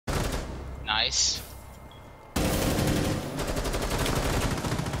Nice.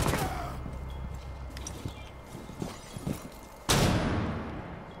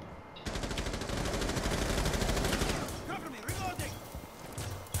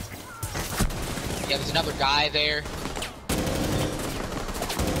 Yeah, there's another guy there.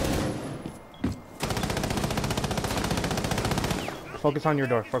 Focus on your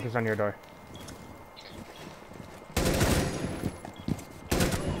door. Focus on your door.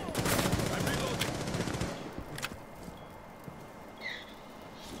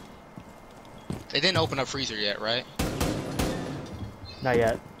 They didn't open up freezer yet, right? Not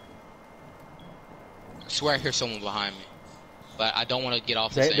yet. I swear I hear someone behind me. But I don't want to get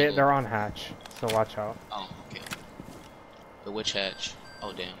off this angle. They're on hatch, so watch out. Oh, okay. The which hatch?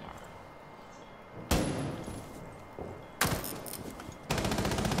 Oh, damn.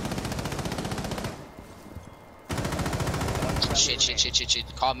 Shit.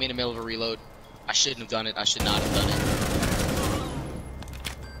 Caught me in the middle of a reload. I shouldn't have done it. I should not have done it.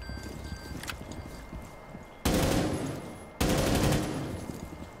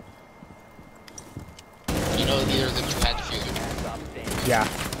 You know, neither of them two had defuser. Yeah.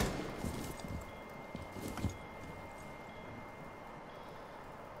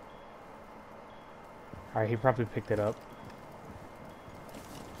 Alright, he probably picked it up.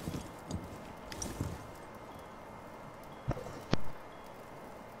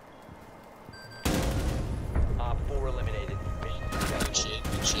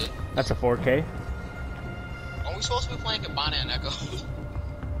 Good shit. That's a 4K. Are we supposed to be playing Hibana and Echo?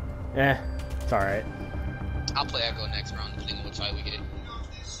 It's alright. I'll play Echo next round, depending on what fight we get.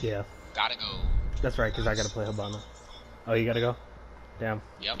 Yeah. Gotta go. That's right, because I gotta play Hibana. Oh, you gotta go? Damn.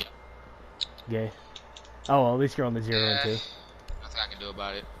 Yep. Gay. Oh, well, at least you're on the 0 and 2. Nothing I can do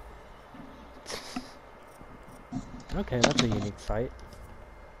about it. Okay, that's a unique sight.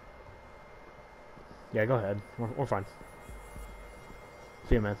 Yeah, go ahead. We're fine.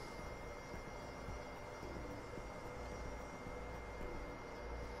 See you, man.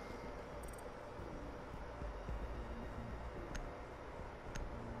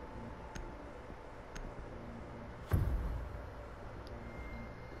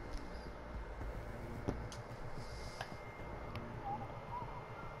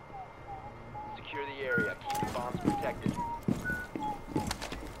 Secure the area. Keep the bombs protected.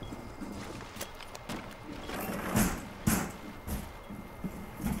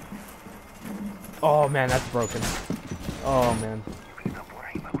 Oh man, that's broken. Oh man.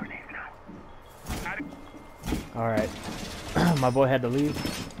 Alright. My boy had to leave,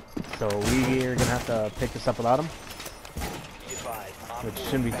 so we are gonna have to pick this up without him. Which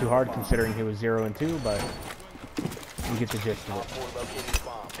shouldn't be too hard considering he was 0 and 2, but you get the gist of it.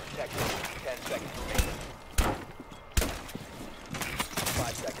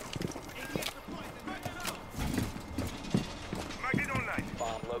 5 seconds.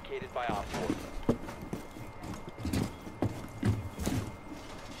 Bomb located by Op 4.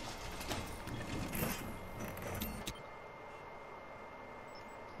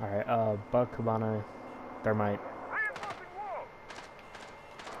 Alright, Buck, Hibana, Thermite.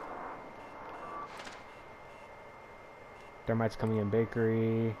 Thermite's coming in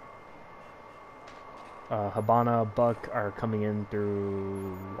bakery. Hibana, Buck are coming in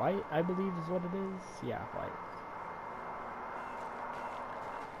through white, I believe is what it is. Yeah, white.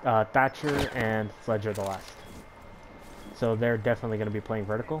 Thatcher and Sledge are the last. So they're definitely going to be playing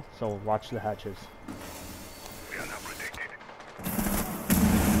vertical, so watch the hatches. We are now protected.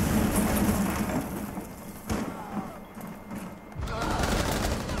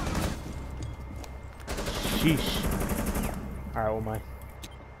 Sheesh. Alright, what am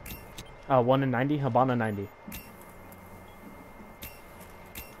I? 1 in 90, Hibana 90.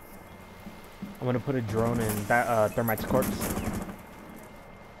 I'm gonna put a drone in that Thermite's corpse.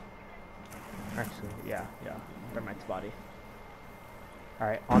 Actually, yeah, Thermite's body.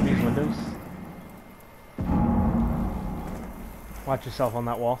 Alright, on these windows. Watch yourself on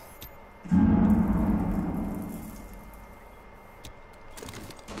that wall.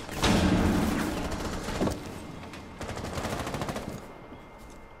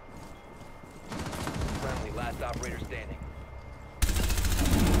 Friendly, last operator standing.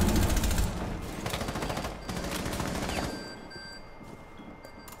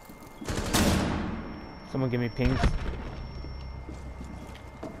 Someone give me pings.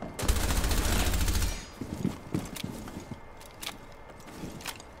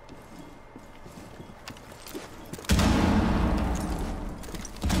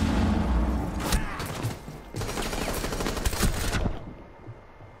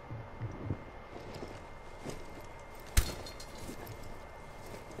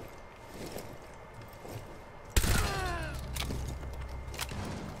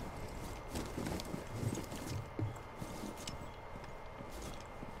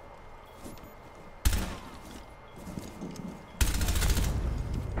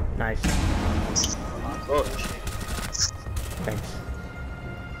 Nice. Oh, Thanks.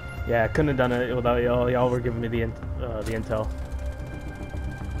 Yeah, I couldn't have done it without y'all. Y'all were giving me the intel.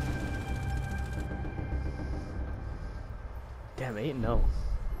 Damn, 8-0.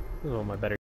 This is one of my better